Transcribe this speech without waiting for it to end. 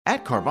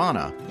At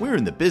Carvana, we're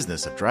in the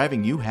business of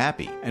driving you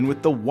happy. And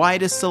with the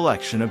widest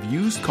selection of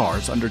used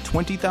cars under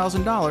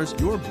 $20,000,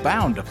 you're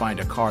bound to find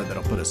a car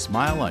that'll put a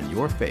smile on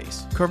your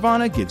face.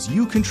 Carvana gives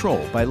you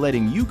control by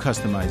letting you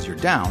customize your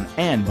down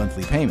and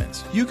monthly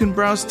payments. You can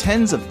browse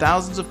tens of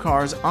thousands of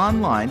cars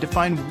online to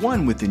find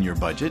one within your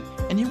budget,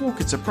 and you won't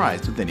get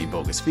surprised with any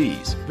bogus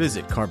fees.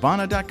 Visit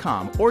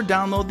Carvana.com or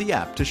download the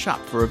app to shop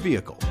for a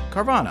vehicle.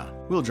 Carvana,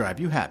 we'll drive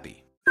you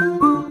happy.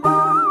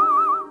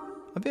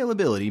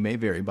 Availability may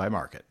vary by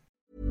market.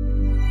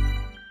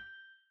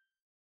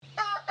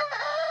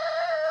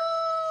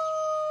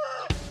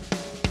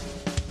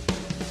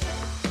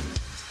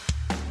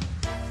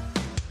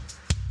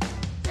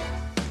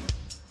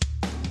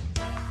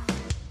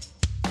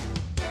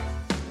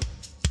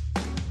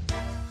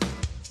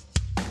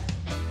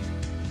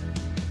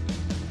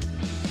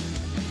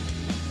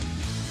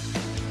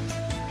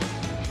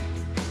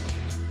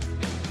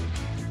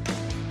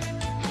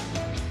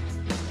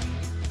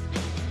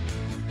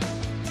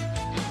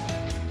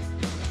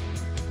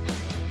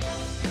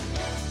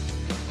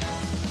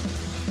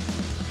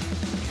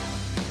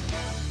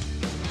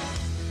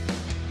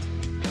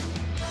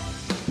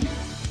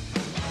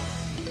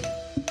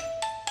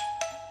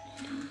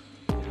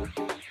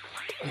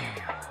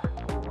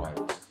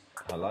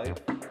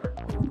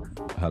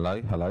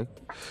 Hello.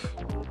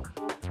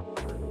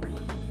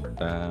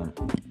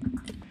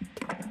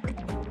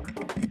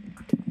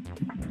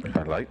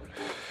 Hello.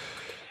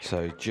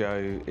 So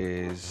Joe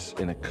is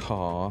in a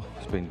car.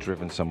 He's been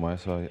driven somewhere,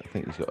 so I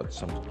think he's got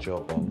some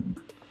job on.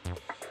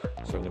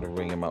 So I'm going to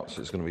ring him up.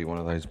 So it's going to be one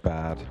of those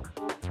bad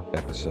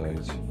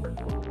episodes.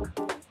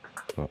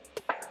 But...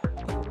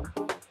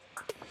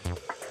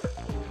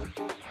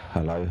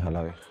 Hello. Why can't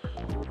I hear?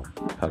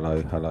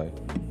 Hello.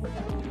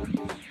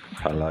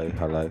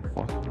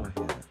 What?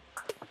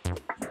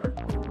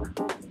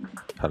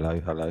 Hello.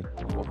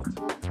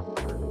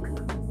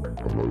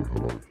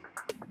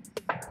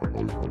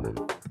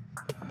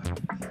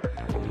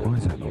 Why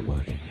is that not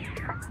working?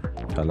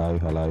 Hello.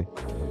 Hello.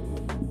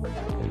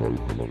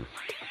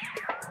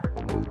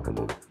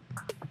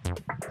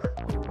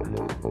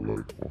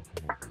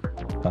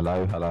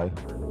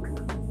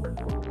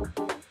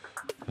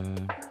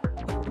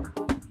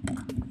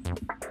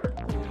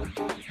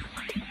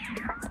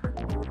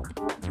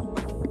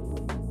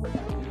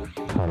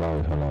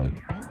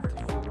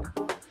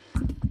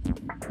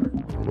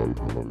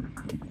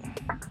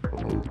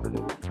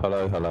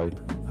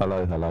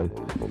 Hello.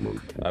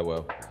 Oh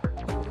well.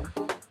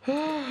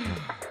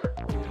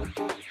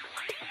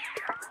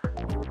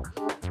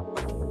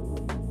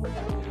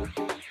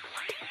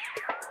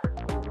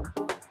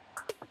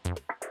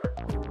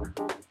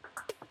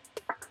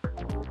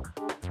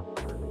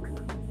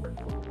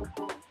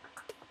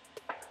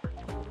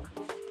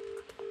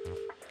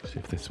 See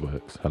if this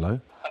works. Hello?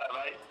 Hello,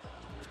 mate.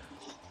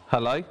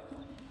 Hello?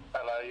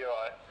 Hello, you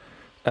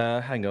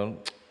alright? Hang on.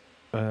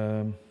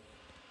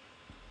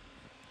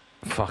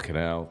 Fucking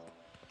hell.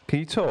 Can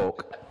you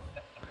talk?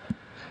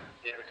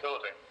 You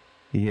recording?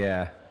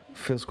 Yeah.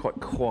 Feels quite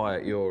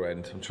quiet your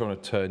end. I'm trying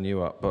to turn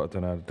you up, but I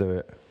don't know how to do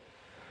it.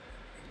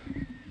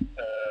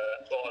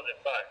 What was it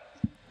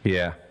phone?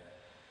 Yeah.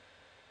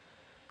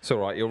 It's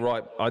alright, you're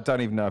right. I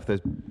don't even know if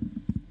there's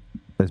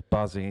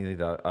buzzing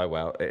either. Oh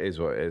well, it is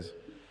what it is. It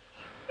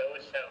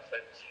always sounds so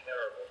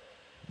terrible.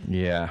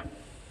 Yeah.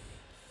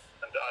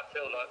 And I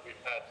feel like we've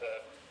had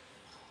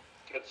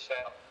good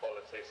sound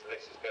quality, so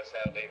this is going to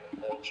sound even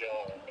more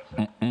jarring.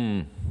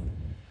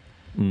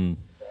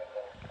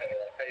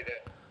 Anyway, how you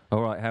doing?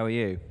 Alright, how are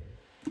you?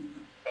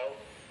 Oh,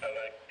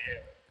 hello.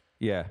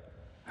 Yeah.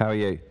 How are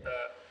you?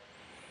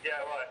 Yeah,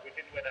 right. We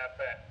didn't win our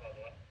bet, by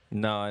the way.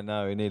 No, I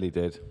know, we nearly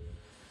did. Did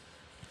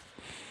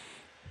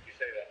you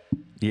see that?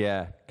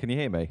 Yeah. Can you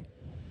hear me?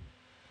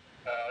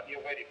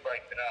 You're really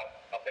breaking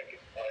up. I think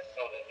it's my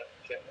solid. Let's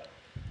check that.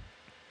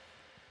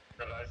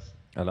 Hello?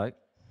 Hello?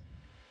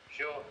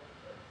 Sure.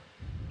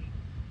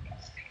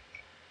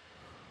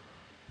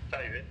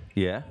 David?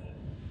 Yeah.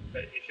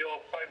 Is your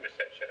phone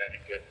reception any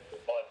good?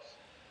 Mine's...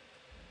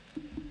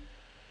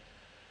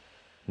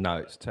 No,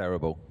 it's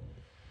terrible.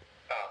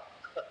 Ah.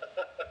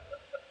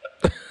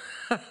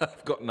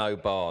 I've got no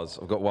bars.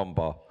 I've got one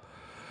bar.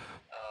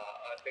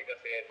 I think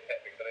that's the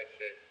technical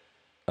issue.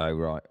 Oh,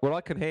 right. Well,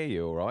 I can hear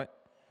you all right.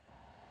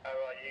 All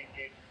right,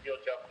 you're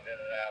jumping in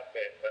and out a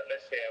bit, but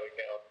let's see how we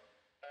get on.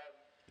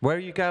 Where are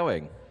you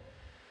going?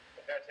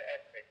 We'll go to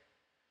Epping.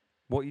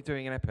 What are you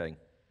doing in Epping?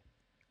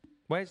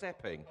 Where's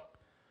Epping?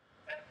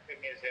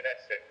 Epping is in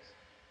Essex.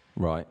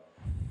 Right.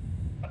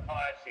 I can't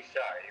actually say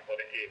what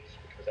it is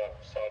because I've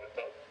signed a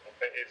document,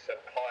 but it's a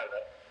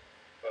pilot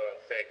for a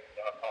thing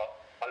that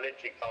I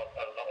literally can't,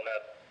 I'm not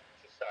allowed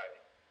to say.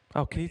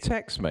 Oh, can you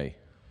text me?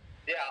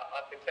 Yeah,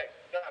 I can text.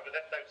 No, but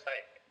don't say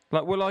it.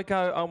 Like, will I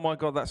go, oh my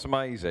God, that's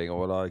amazing?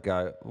 Or will I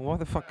go, why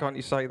the fuck can't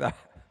you say that?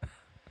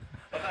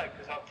 Well, no,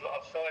 because I've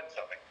signed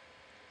something.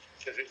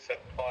 Because it's a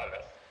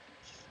pilot.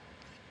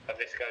 And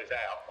this goes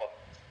out on...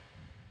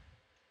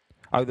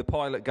 Oh, the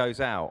pilot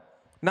goes out?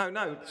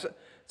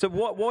 So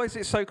why is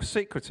it so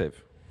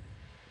secretive?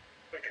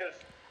 Because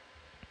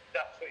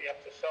that's what you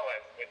have to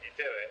sign when you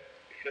do it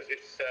because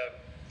it's.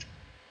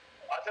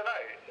 I don't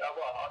know.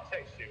 Well, I'll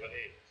text you what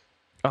it is.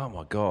 Oh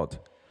my God.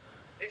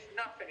 It's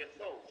nothing at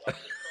all. I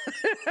just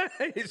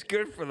can't. It's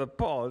good for the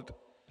pod.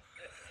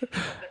 No,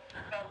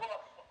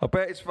 what? I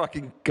bet it's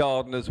fucking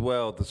Gardener's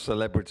World, the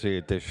celebrity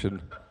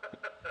edition.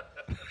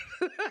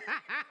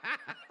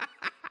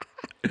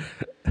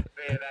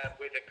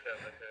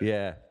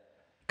 Yeah.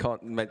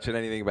 Can't mention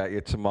anything about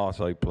your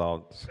tomato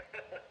plants.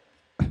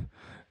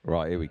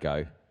 Right, here we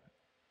go.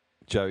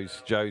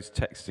 Joe's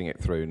texting it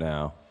through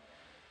now.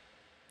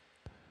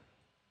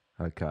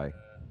 Okay.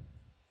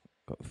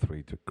 Got the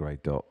 3 grey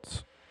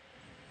dots.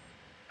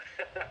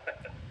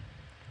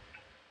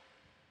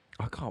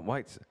 I can't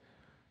wait.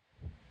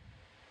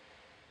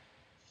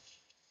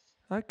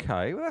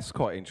 Okay, well that's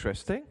quite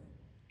interesting.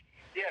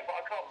 Yeah, but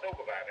I can't talk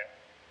about it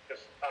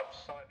because I've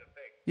signed a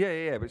thing.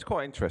 Yeah, but it's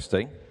quite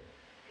interesting.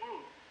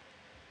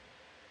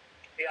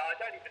 Yeah, I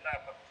don't even know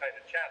if I can say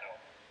the channel.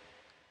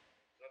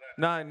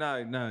 No.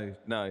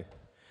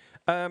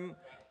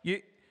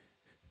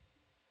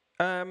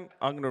 I'm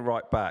going to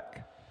write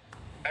back.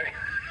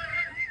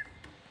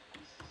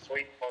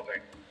 Sweet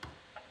podding.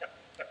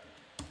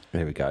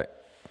 Here we go.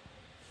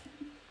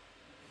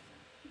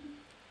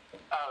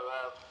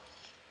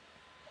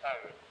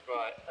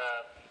 Right. I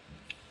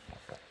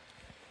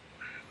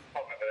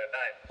can't remember their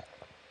names.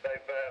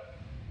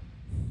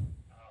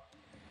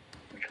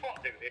 We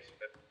can't do this,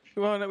 but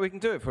Well, no, we can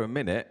do it for a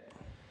minute.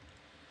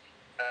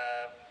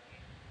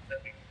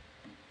 let me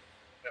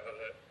have a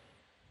look.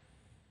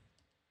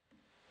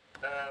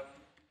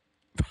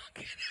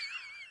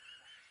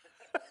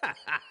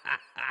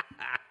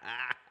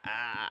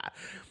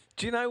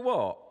 Do you know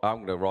what? I'm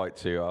going to write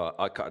to you.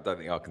 I don't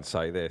think I can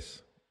say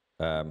this.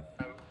 Really?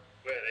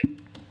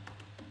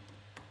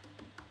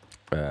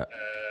 Okay,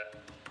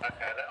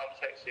 I'll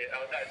text you.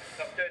 Oh, no,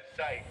 I'm doing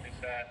today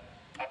because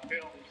I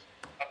filmed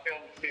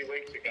a few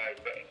weeks ago,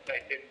 but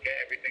they didn't get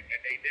everything they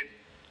needed.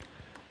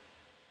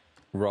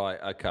 Right,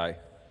 okay.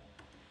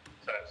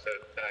 So it's a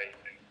day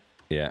thing.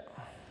 Yeah.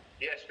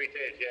 Yes, we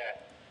did,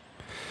 yeah.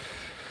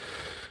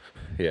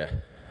 Yeah.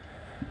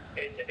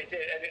 It did,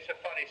 and it's a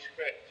funny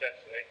script,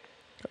 actually.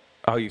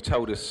 Oh, you've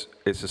told us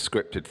it's a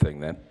scripted thing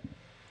then?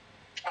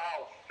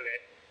 Oh,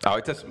 flip. Oh,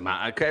 it doesn't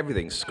matter. Okay,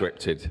 everything's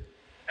scripted.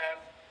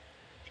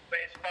 But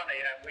it's funny,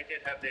 we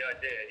did have the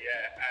idea,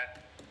 yeah,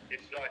 and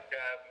it's like...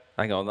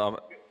 Hang on,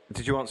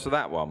 did you answer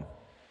that one?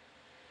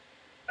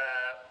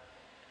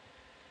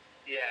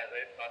 Yeah,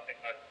 I think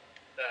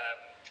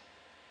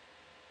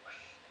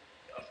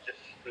I'm just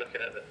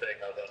looking at the thing,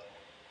 hold on.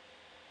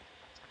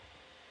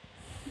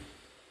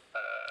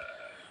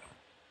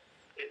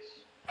 It's...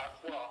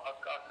 well, I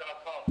can't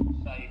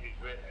say who's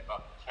written it, but I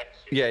can text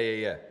you.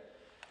 Yeah.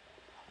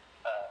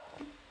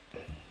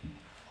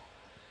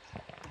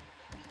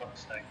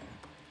 What's the name?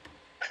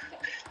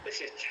 This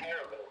is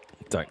terrible.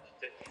 Don't.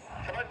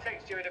 Can I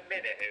text you in a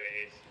minute who it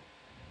is?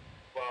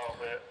 Rather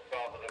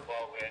than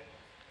while we're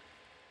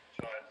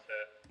trying to...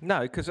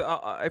 No, because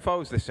if I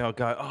was listening, I'd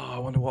go, oh, I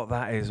wonder what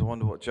that is. I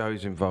wonder what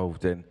Joe's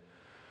involved in.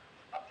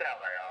 I doubt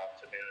they are,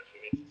 to be honest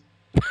with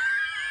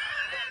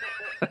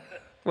you.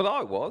 Well,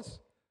 I was.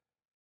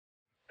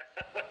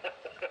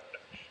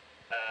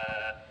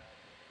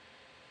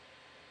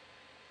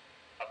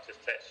 I've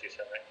just texted you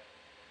something.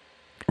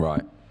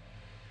 Right.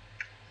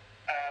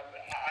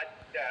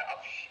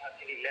 I've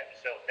nearly let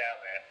myself down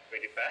there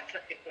really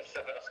badly. That's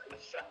what I was going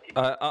to say.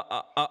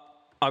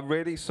 I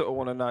really sort of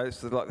want to know.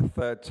 This is like the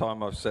third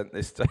time I've sent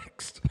this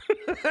text.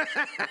 I'm trying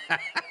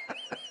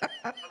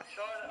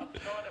to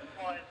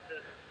find the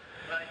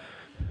name.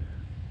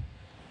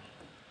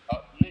 I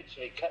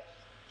literally can't.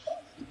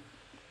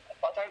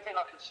 I don't think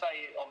I can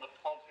say it on the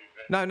pod with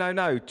it.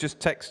 No.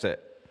 Just text it.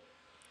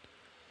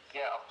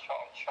 Yeah, I'm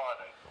trying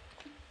to.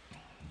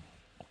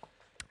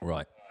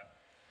 Right.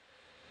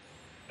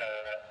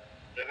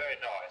 They're very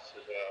nice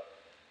as well.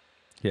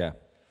 Yeah.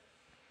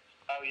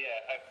 Oh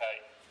yeah, okay.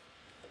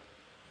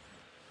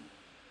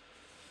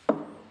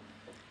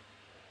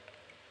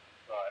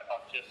 Right,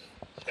 I've just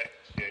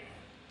texted you.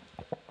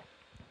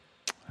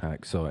 How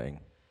exciting.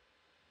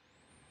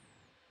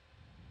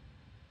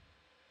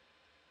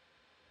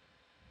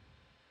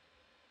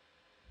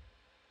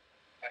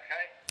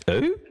 Okay.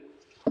 Who?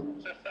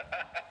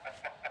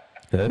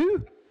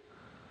 Who?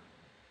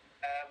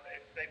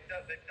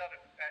 They've done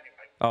it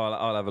anyway. Oh,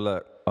 I'll have a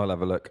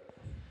look.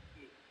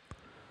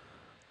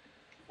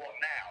 What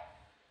now?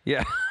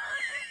 Yeah.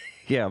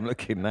 Yeah, I'm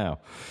looking now.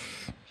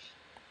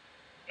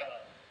 Oh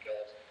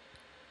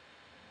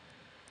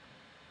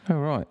Oh, God.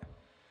 right.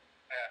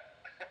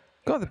 Yeah.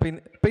 God,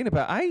 they've been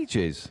about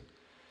ages.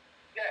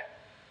 Yeah.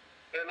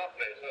 They're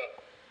lovely as well.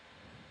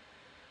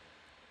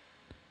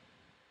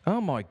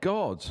 Oh, my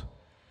God.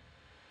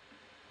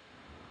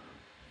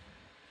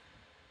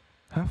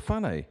 How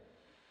funny.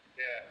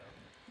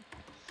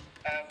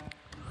 Yeah.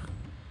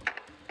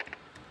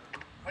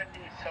 When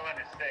you sign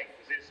this thing,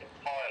 because it's a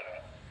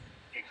pilot,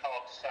 you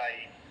can't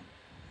say,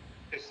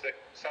 because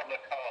some of the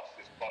cast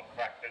is quite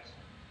crackers,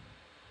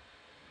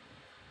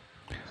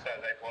 so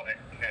they want it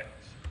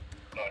kept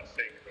like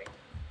secret.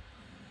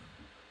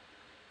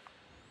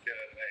 You know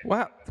what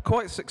I mean? Wow,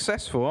 quite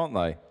successful, aren't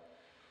they?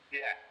 Yeah,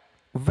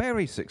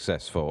 Very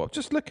successful. I'm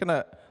just looking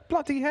at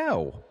bloody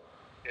hell.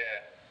 yeah.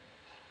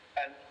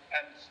 And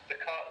the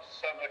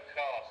some of the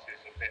cast is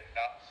a bit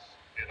nuts.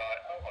 You're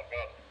like, oh my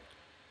god.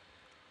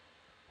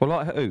 Well,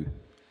 like who?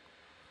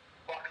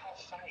 Well, I can't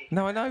say.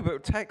 No, I know,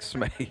 but text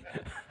me.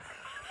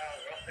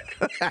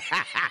 Oh, right.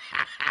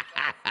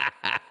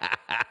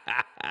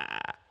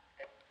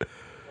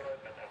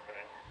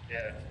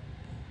 Yeah.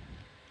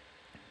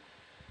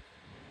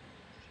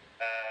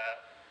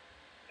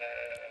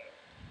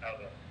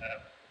 Hold on.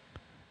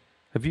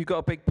 Have you got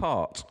a big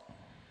part?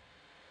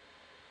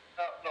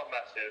 Not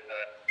massive, no.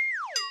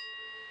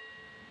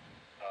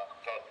 Oh,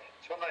 God.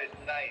 It's one of those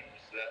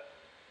names that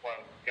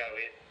won't go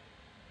in.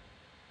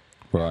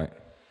 Right.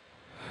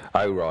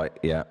 Oh, right,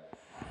 yeah.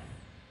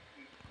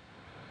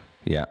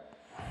 Yeah.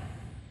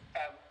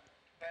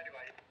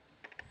 Anyway,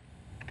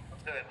 I'm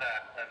doing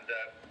that,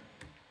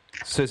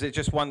 and So is it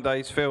just one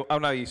day's film? Oh,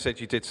 no, you said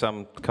you did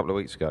some a couple of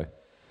weeks ago.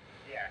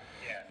 yeah.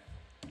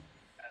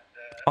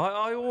 And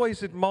I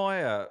always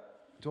admire...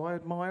 Do I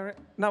admire it?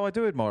 No, I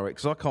do admire it,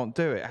 because I can't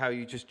do it. How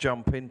you just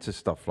jump into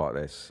stuff like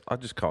this. I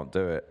just can't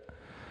do it.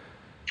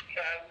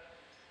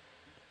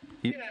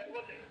 You, yeah,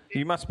 well,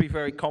 you must be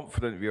very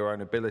confident of your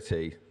own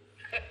ability.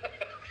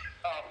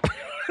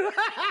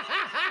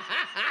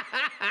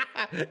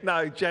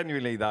 No,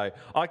 genuinely though,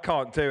 I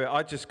can't do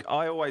it.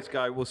 I always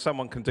go, well,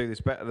 someone can do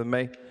this better than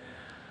me. well,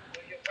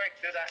 you're a very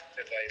good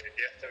actor, David.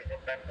 You have to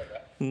remember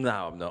that.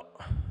 No, I'm not.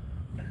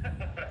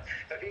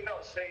 Have you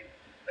not seen?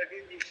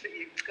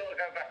 You've got to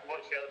go back and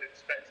watch the old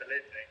Inspector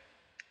Lindley.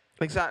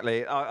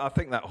 Exactly. I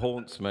think that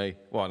haunts me.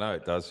 Well, I know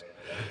it does. It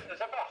was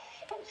about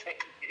 14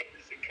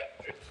 years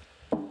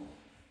ago.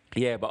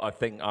 Yeah, but I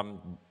think I'm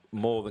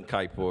more than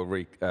capable of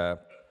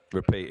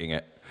repeating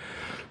it.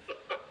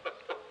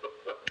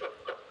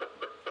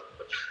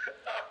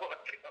 Oh my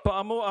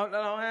God. But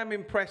I am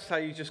impressed how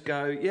you just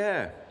go,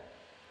 yeah.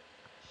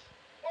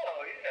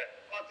 Oh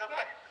yeah. I don't know.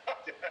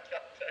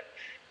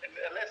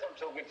 Unless I'm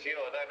talking to you,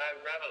 I don't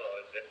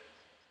overanalyze it.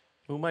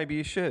 Well, maybe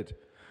you should.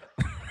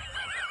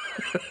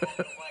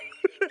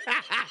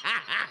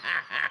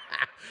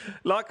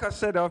 Like I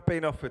said, I've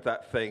been off with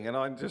that thing, and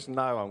I just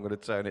know I'm going to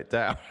turn it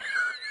down.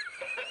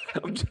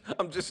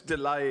 I'm just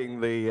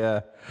delaying the. Yeah,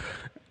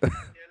 leave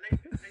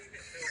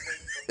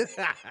it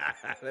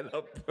till Then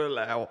I'll pull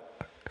out.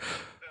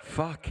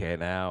 Fucking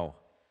hell!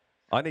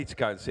 I need to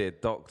go and see a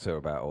doctor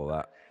about all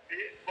that.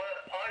 Well,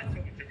 I was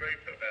talking to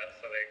Rupert about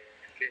something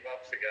a few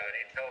months ago, and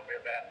he told me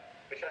about,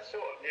 which I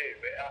sort of knew,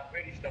 but I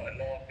really started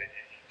laughing.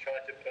 You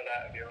tried to pull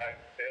out of your own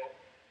film.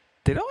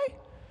 Did I?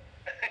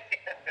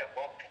 At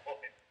one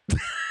point.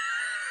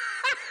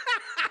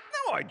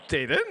 No, I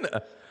didn't.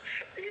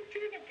 You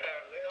did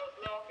apparently. I was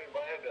laughing my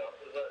head off.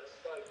 It was like, it's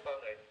so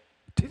funny.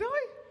 Did I?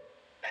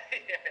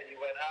 Yeah, and you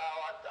went, oh,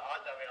 I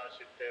don't think I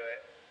should do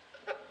it.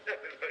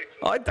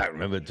 I don't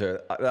remember doing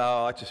it.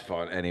 No, I just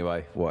find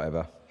anyway.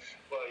 Whatever.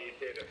 Well, you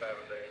did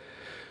apparently.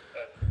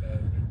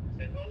 And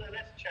said, well,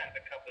 let's chat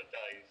in a couple of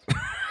days.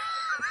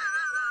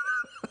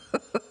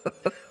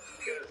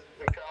 Because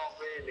we can't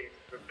really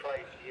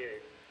replace you.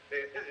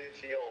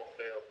 It's your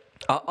film.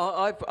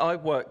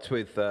 I've worked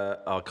with,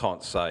 I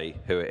can't say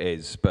who it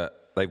is,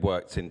 but they've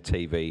worked in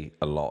TV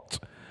a lot.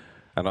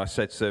 And I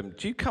said to them,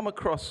 do you come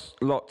across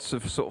lots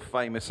of sort of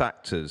famous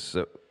actors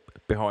that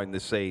behind the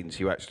scenes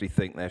you actually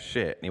think they're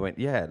shit? And he went,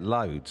 yeah,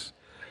 loads.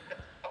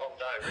 Oh,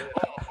 no.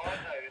 Well, I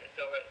know a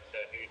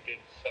director who did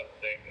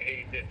something.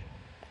 He did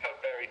a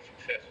very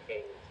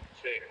successful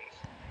series,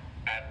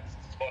 and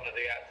one of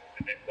the actors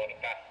in it won a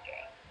BAFTA.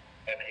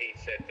 And he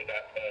said to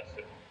that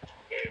person,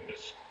 it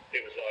was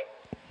like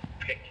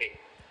picking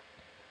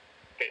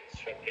bits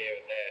from here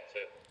and there to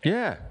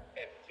Yeah.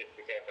 edit it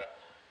together.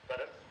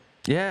 But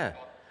Yeah.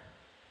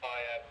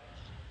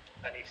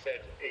 and he said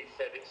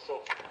it's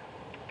sort of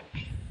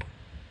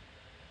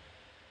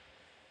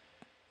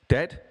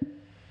Dead?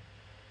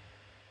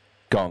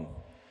 Gone.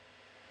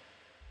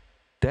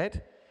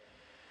 Dead?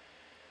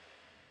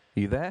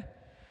 You there?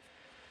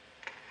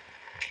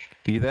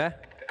 You there?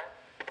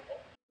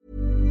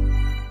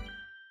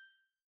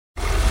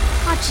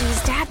 Oh,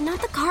 geez, Dad,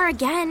 not the car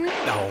again.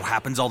 Oh,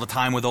 happens all the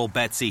time with old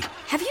Betsy.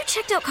 Have you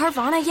checked out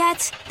Carvana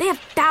yet? They have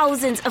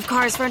thousands of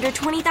cars for under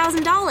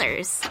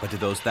 $20,000. But do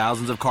those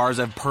thousands of cars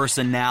have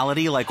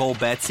personality like old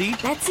Betsy?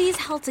 Betsy's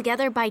held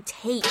together by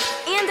tape.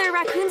 And there are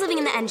raccoons living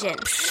in the engine.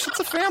 It's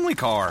a family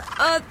car.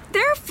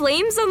 There are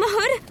flames on the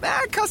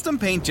hood? Custom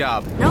paint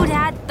job. No,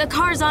 Dad, the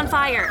car's on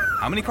fire.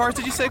 How many cars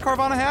did you say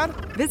Carvana had?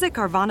 Visit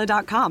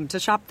Carvana.com to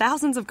shop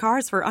thousands of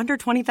cars for under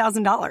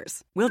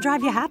 $20,000. We'll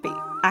drive you happy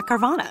at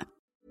Carvana.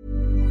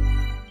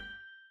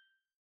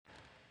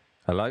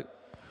 Hello? when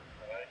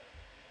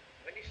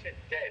you said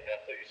dead, I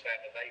thought you were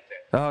saying that they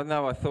dead. Oh,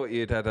 no, I thought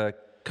you'd had a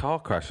car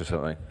crash or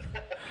something.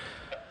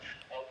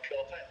 Oh,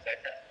 God, don't say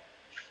that.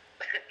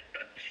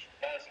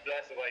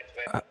 That's the way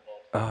to end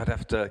the pod. I'd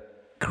have to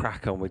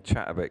crack on with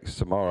Chatterbix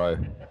tomorrow.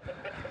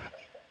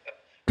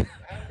 How's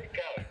it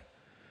going?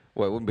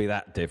 Well, it wouldn't be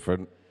that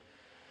different.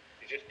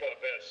 just put a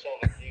bit of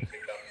solid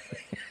music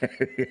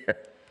under it.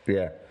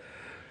 Yeah.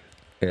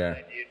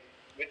 And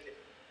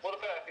what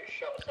about if it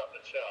shot us up the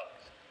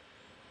charts?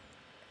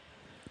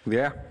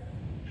 Yeah.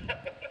 So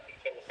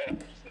what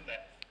happens to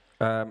that?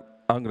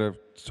 I'm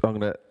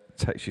gonna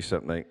text you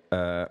something. It's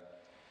a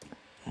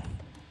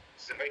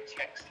very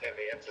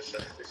text-heavy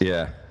episode.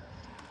 Yeah.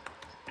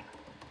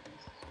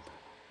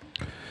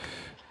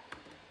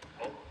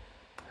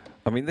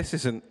 I mean, this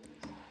isn't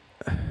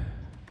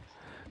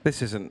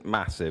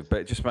massive, but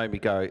it just made me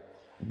go,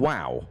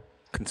 wow,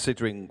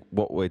 considering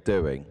what we're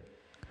doing.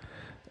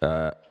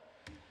 Is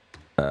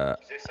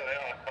this something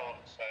I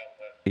can't say on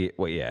there?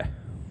 Well, yeah.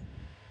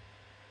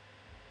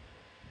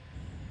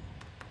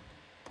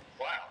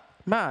 Wow.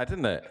 Mad,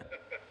 isn't it?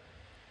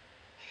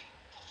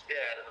 Yeah,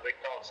 we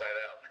can't say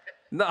that.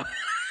 No. I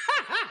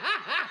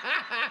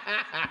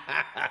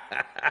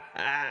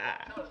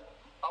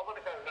want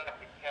to go back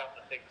and count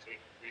the things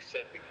we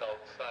said we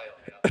can't say on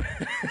the other.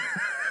 Top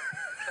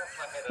of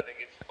my head, I think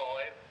it's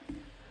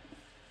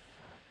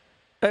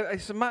 5.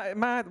 It's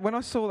mad. When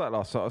I saw that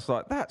last night, I was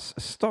like, that's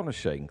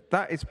astonishing.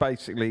 That is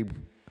basically... Yeah,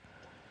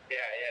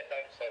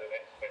 don't say the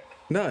next bit.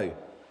 No.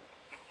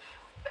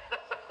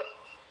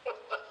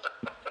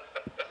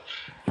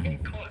 We're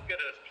getting quite good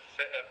at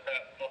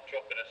not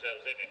dropping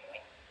ourselves in it,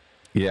 right?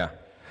 Yeah.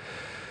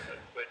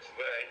 Which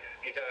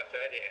you don't have to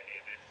edit any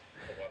of this.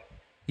 For one.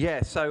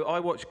 Yeah, so I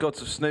watched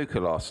Gods of Snooker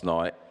last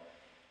night,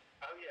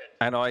 Oh,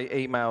 yeah. and I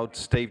emailed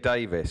Steve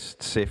Davis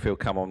to see if he'll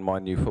come on my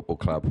new football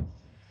club,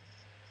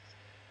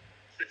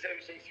 It's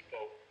who's easy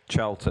ball.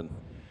 Charlton.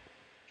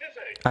 Does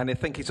he? And I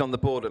think he's on the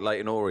board at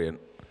Leyton Orient.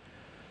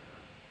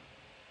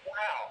 Wow.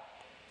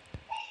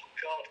 Oh,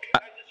 God. Can you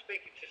imagine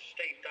speaking to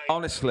Steve Davis?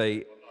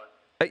 Honestly,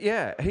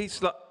 yeah,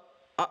 he's like...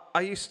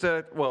 I used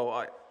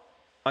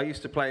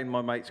to play in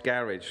my mate's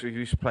garage. We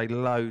used to play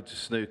loads of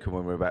snooker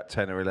when we were about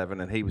 10 or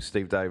 11, and he was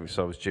Steve Davis,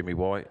 so I was Jimmy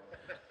White,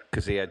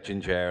 because he had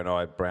ginger hair and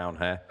I had brown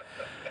hair.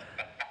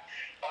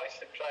 I used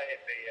to play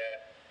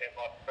in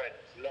my friend's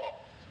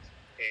loft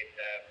in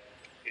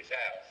his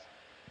house,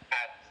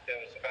 and there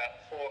was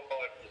about 4 or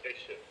 5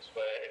 positions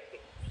where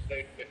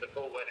if the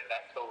ball went in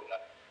that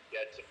corner, you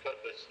had to put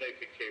the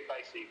snooker cue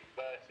basically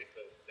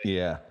vertical.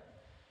 Yeah.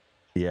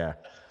 Yeah.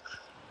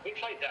 We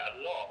played that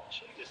a lot.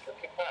 Jesus,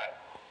 looking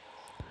back.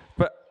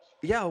 But,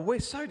 yeah,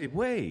 so did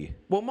we.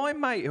 Well, my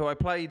mate who I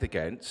played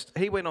against,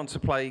 he went on to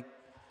play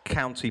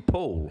county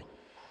pool.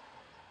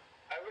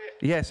 Oh, really?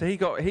 Yeah, so he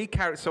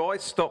carried, so I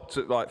stopped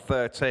at like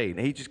 13.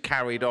 He just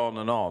carried on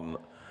and on.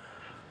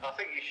 I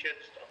think you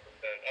should stop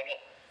at that. I'm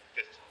not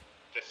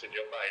just in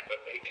your mate, but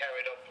he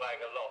carried on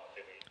playing a lot,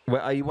 didn't he?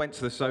 Well, he went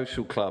to the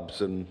social clubs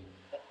and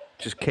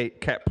just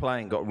kept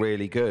playing, got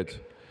really good.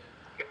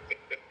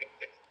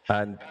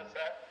 And How's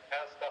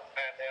stuff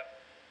panned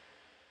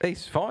out?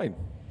 he's fine.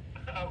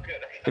 Oh, good.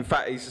 In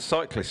fact, he's a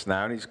cyclist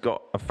now and he's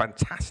got a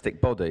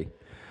fantastic body.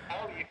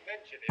 Oh, you've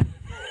mentioned it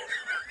before.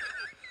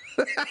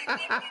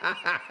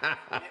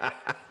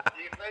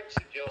 You've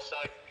mentioned your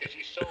cycle because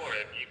you saw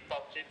him, you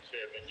bumped into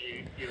him, and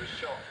you were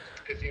shocked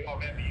because I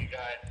remember you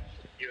going,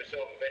 you were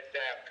sort of a bit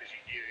down because you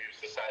knew he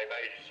was the same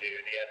age as you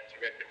and he had a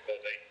terrific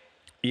body.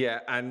 Yeah,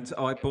 and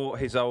I bought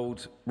his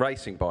old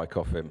racing bike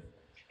off him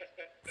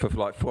for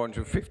like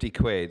 450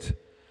 quid.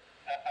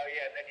 Oh,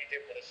 yeah, and then you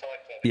didn't want to cycle.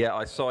 Yeah,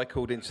 I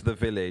cycled into the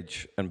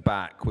village and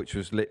back, which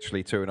was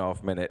literally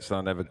 2.5 minutes, and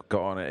I never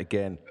got on it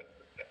again.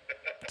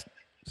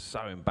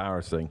 So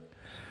embarrassing.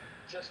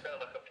 Just felt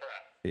like a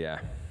prat.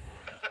 Yeah.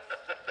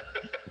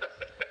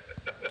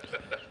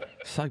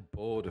 So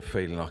bored of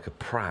feeling like a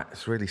prat.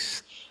 It's really...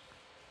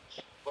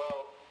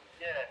 Well,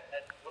 yeah,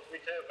 and what do we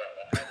do about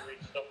that? How do we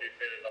stop you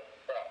feeling like a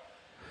prat?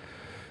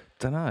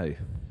 Dunno.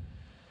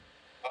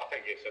 I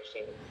think it's a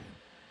sort of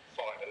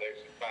fight a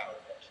losing battle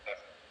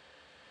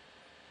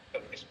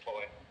at this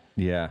point.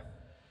 Yeah.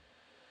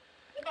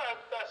 No,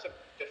 that's a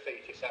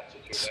defeatist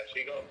attitude,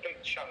 actually. You've got a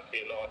big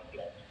chunky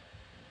lifeline.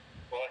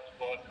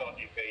 Why can't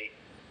you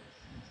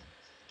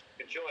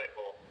enjoy it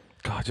more?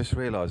 God, I just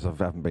realised I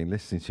haven't been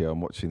listening to you.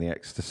 I'm watching the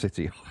Exeter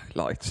City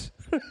highlights.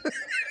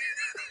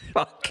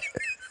 Fuck.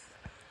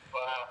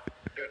 Wow,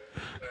 good.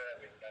 There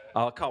we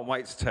go. I can't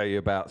wait to tell you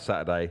about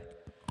Saturday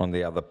on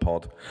the other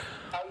pod.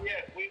 Oh, yeah,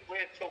 we're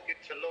talking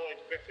to Lloyd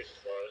Griffiths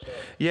tomorrow as well.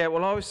 Yeah,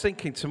 well, I was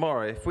thinking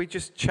tomorrow, if we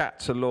just chat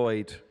to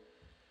Lloyd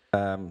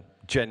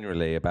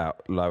generally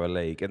about lower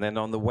league, and then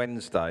on the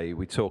Wednesday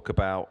we talk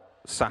about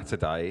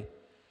Saturday,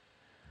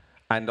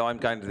 and I'm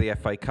going to the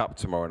FA Cup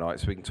tomorrow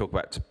night, so we can talk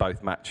about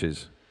both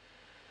matches.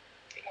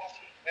 Bloody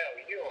hell,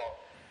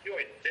 you're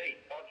in deep,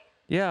 aren't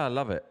you? Yeah, I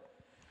love it.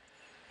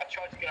 I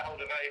tried to get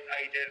hold of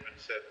Aid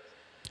Edmondson.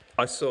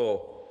 I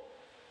saw.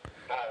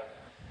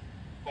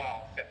 Well,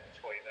 I sent the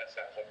tweet. That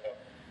sounds like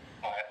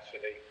I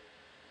actually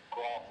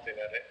grafted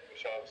at it,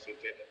 which I obviously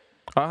didn't.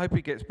 I hope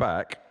he gets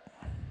back.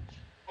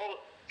 Well,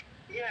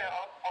 yeah,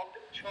 I'm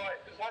going to try it,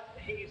 because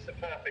he's the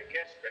perfect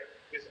guest for it,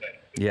 isn't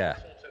he? Yeah.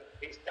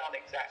 He's done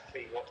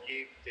exactly what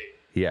you did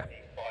 5 Yeah.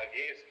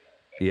 years ago.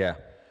 Yeah.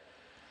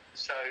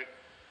 So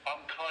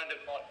I'm kind of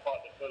like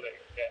fight the bullet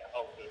and get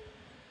hold of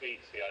BT.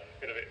 I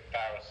feel a bit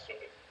embarrassed sort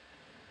of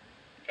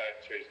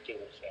for his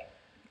daughter.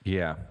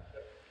 Yeah.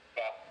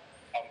 But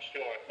I'm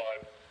sure if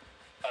I'm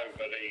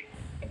overly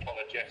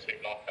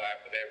apologetic like I am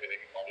with everything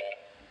in my life.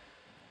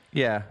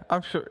 Yeah,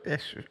 I'm sure.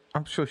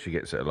 I'm sure she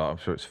gets it a lot. I'm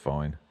sure it's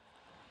fine.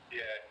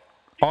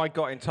 Yeah. I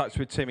got in touch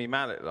with Timmy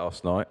Mallet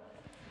last night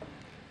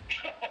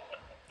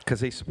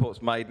because he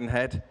supports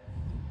Maidenhead.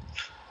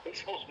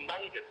 It's what's made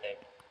of him.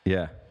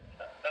 Yeah.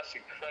 That's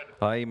incredible.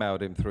 I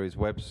emailed him through his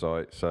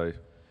website, so.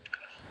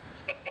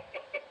 I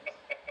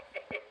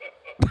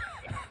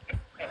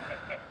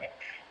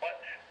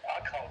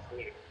can't call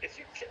him. Is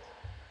his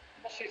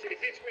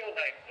real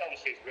name?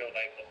 Obviously, his real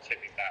name's not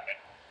Timmy Mallet.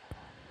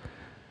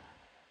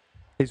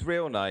 His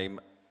real name,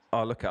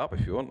 I'll look it up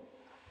if you want.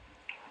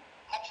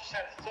 I've just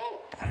had a thought.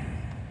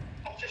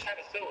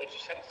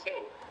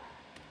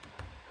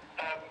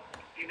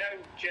 You know,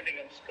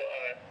 Gillingham's got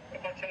a...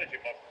 Have I told you,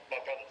 my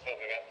brother told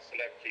me about the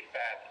celebrity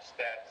fan that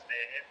stands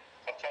near him?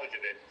 I've told you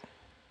this.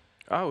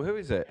 Oh, who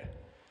is it?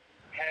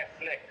 Hair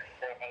Flick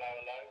from Hello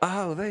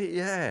Hello. Oh,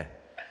 yeah.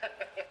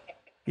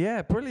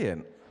 Yeah,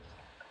 brilliant.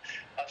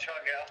 I'll try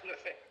and get hold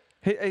of him.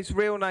 His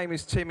real name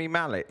is Timmy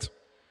Mallet.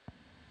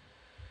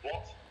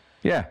 What?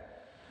 Yeah.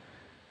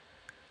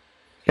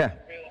 Yeah.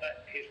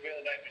 His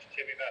real name is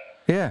Timmy Mallet.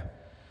 Yeah.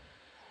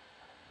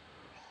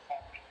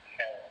 Fucking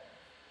hell.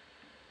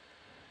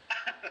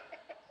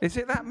 Is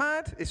it that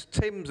mad? It's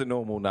Tim's a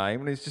normal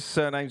name, and his just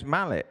surname's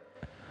Mallet.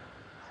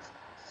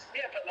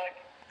 Yeah, but like,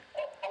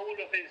 all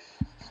of his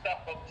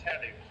stuff on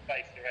telly was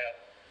based around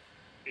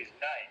his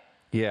name.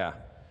 Yeah.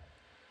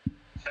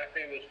 So if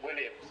he was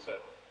Williamson...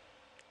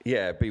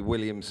 Yeah, it'd be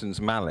Williamson's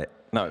Mallet.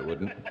 No, it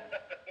wouldn't.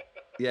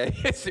 Yeah,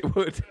 yes, it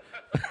would.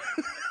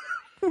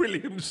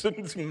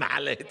 Williamson's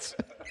Mallet.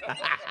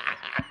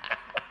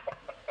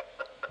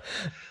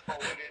 Or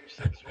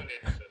Williamson's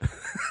Williamson.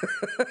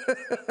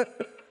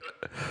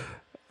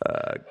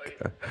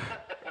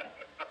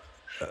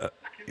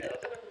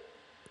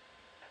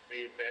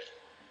 Me a bit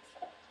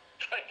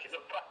taken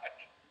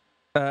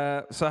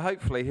aback. So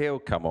hopefully he'll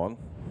come on.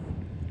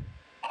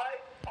 I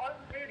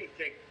really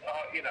think,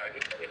 you know,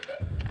 if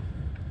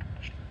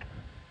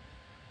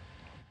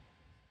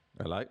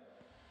Hello?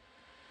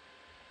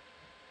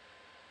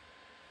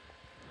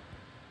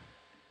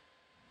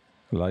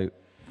 Hello?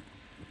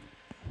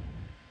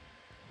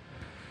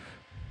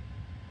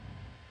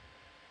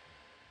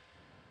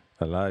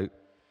 Hello?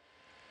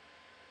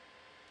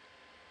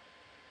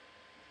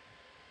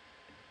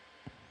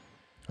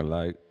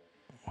 Hello?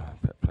 I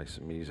better play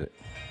some music.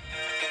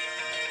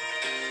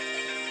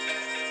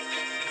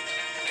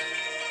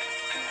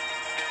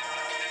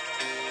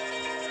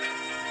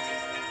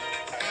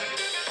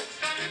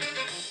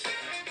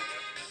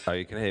 Oh,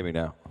 you can hear me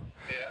now?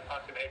 yeah, I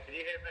can hear. Can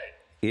you hear me?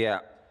 Yeah.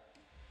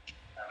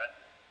 Alan?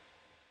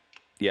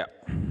 Yeah.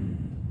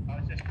 I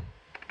was just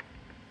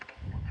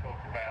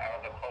talking about our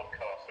other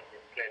podcasts that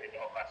we've clearly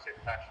got a massive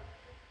passion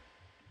for.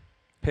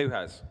 Who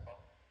has?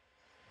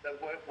 That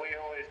we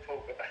always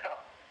talk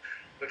about,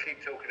 we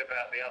keep talking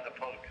about the other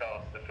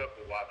podcast, the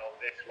football one, or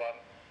this one.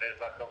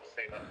 There's like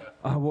obviously like a...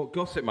 Oh, what,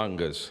 Gossip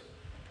Mongers?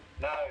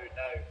 No,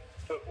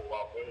 football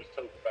one. We always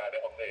talk about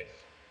it on this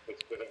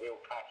with a real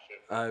passion.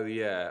 Oh,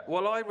 yeah.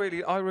 Well, I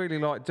really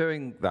like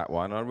doing that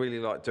one. I really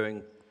like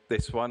doing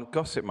this one.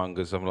 Gossip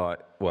Mongers, I'm like,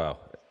 well,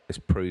 it's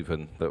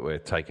proven that we're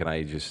taking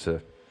ages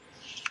to...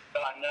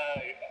 I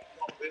know.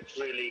 It's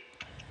really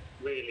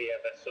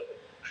ever sort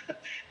of...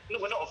 No,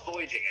 we're not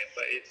avoiding it,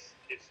 but it's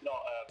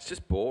not... It's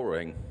just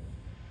boring.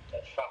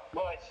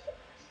 Well,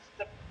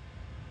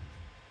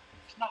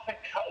 it's nothing...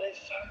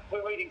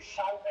 We're reading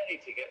so many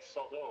to get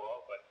sod all,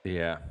 aren't we?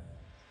 Yeah.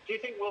 Do you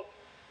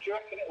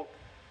reckon it'll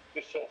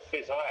just sort of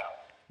fizz out?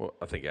 Well,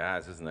 I think it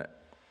has, isn't it?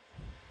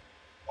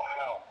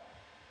 Wow.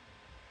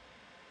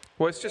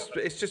 Well, it's just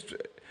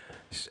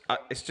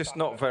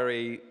not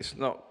very... It's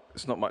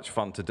not much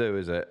fun to do,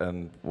 is it?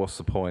 And what's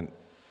the point?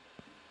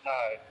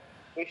 No.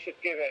 We should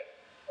give it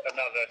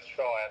another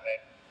try and then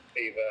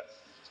either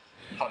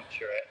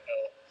puncture it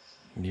or...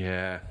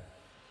 Yeah.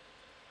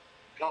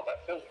 God,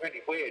 that feels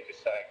really weird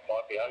just saying it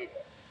might be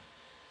over.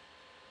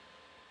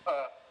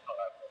 Not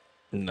over.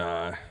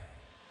 No.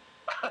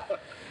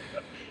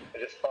 I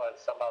just find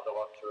some other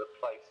one to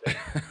replace it.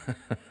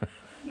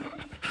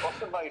 What's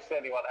the most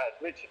anyone has?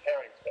 Richard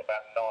Herring's got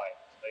about 9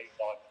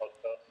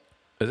 podcasts.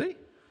 Is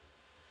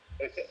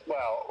he?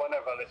 Well,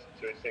 whenever I listen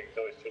to his things, he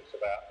always talks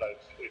about those.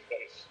 He's got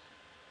his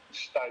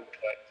Stone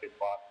Collective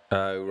one.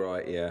 Oh,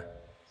 right, yeah.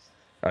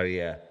 Oh,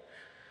 yeah.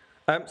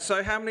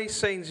 So how many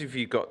scenes have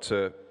you got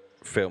to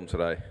film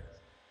today?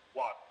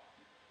 1.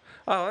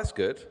 Oh, that's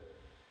good.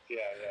 Yeah.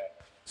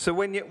 So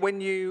when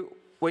you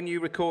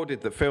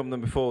recorded the film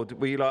them before,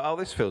 were you like, oh,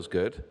 this feels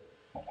good?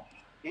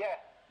 Yeah.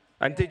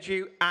 And did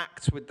you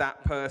act with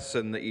that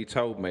person that you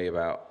told me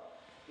about?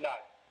 No.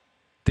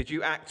 Did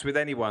you act with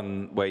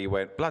anyone where you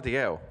went, bloody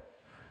hell,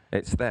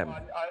 it's them?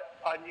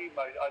 I knew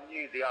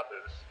the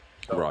others.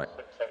 So Right.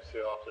 But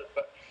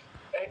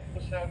it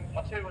was, I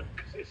tell you what,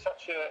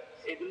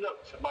 it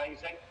looked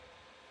amazing.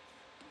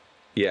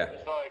 Yeah.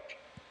 It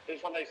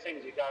was one of those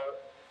things you go,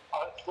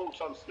 I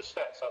walked onto the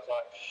steps, I was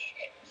like,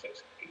 shit,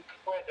 it's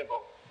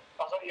incredible.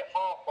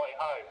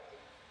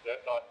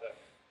 like the...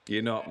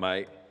 You're not,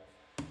 mate.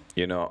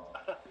 You're not.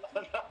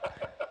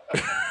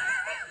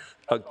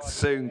 I'll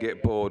soon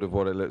get bored of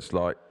what it looks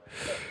like.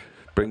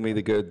 Bring me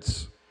the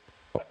goods.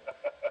 Well,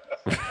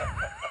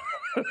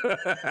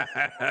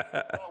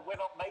 we're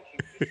not making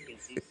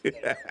this.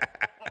 Yeah.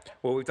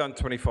 Well, we've done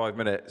 25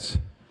 minutes.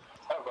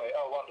 Have we?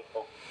 Oh,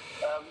 wonderful.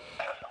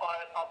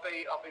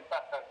 I'll be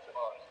back home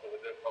tomorrow, so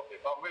we'll do it properly.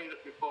 But I'm really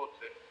looking forward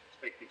to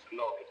speaking to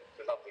Lloyd. It's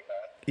a lovely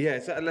man. Yeah,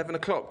 is that 11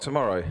 o'clock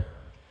tomorrow? 10,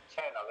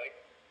 I think.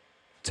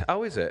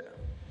 Oh, is it?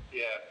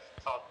 Yeah,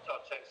 I'll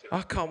text him.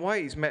 I can't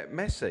wait. He's met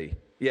Messi.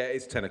 Yeah,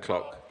 it's 10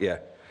 o'clock. Yeah.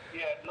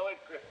 Yeah, Lloyd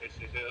Griffiths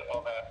is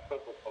on our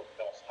football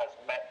podcast, has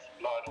met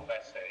Lionel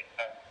Messi,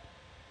 and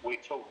we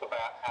talk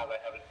about how they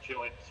had a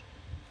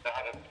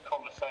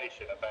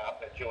conversation about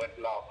their joint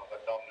love of a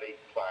non-league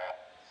player.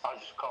 I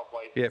just can't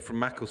wait. Yeah, from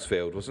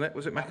Macclesfield, wasn't it?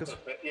 Was it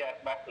Macclesfield? Yeah,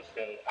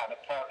 Macclesfield, and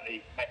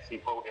apparently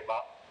Messi brought him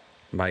up.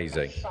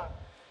 Amazing.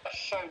 That's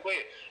so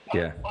weird.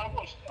 Yeah.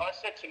 I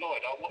said to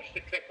Lloyd, I watched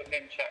the clip of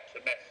him chat to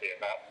Messi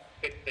about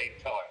 15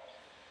 times,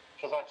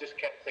 because I just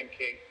kept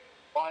thinking,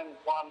 I'm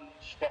one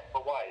step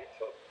away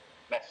from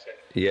Messi.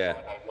 Yeah.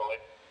 I know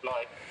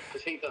Lloyd,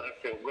 because he doesn't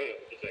feel real,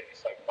 does he?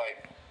 He's so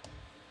famous.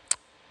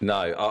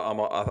 No,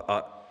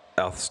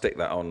 I'll stick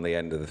that on the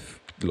end of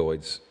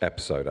Lloyd's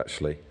episode,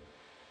 actually.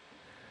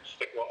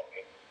 Stick what?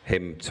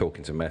 Him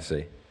talking to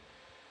Messi.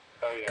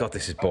 Oh, yeah. God,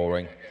 this is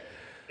boring.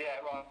 Yeah,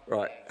 right.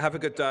 Right, have a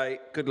good day.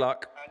 Good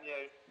luck. And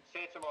you.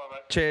 See you tomorrow,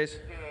 mate. Cheers.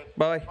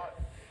 Bye. Bye.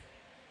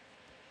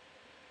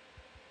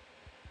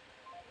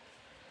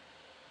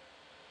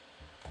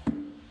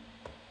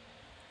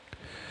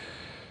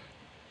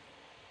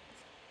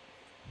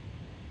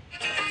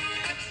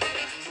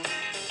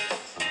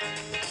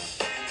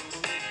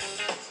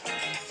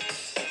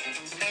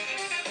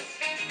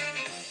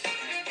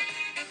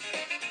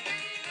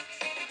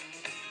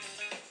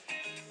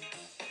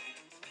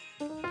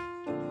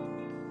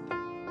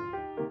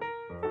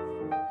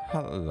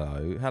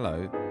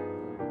 Hello.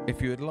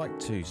 If you would like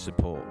to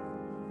support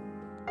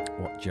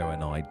what Joe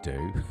and I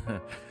do,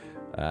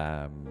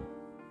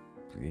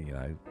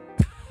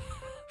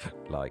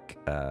 like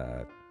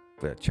the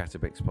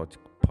Chatterbix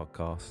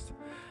podcast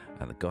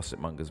and the Gossip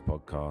Mongers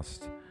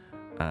podcast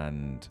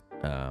and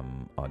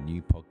our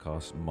new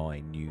podcast,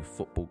 My New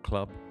Football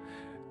Club,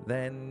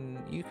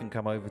 then you can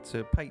come over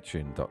to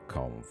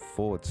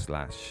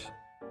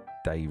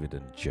patreon.com/David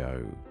and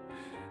Joe,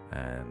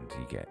 and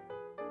you get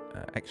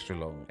extra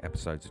long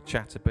episodes of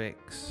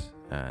Chatterbix,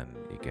 and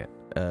you get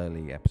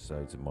early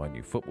episodes of My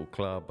New Football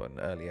Club and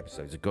early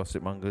episodes of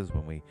Gossip Mongers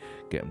when we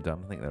get them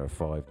done. I think there are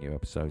 5 new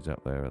episodes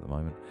up there at the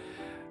moment,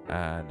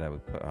 and we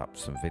put up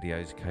some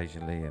videos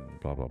occasionally and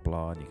blah blah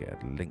blah, and you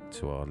get a link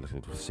to our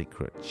little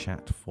secret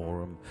chat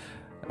forum.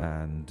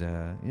 And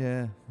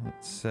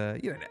it's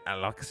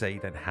like I say, you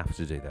don't have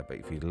to do that, but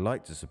if you'd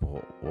like to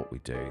support what we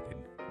do,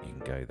 then you can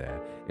go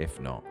there. If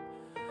not,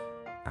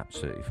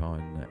 absolutely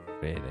fine,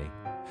 really.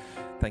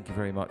 Thank you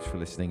very much for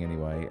listening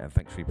anyway, and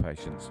thanks for your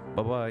patience.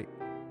 Bye-bye.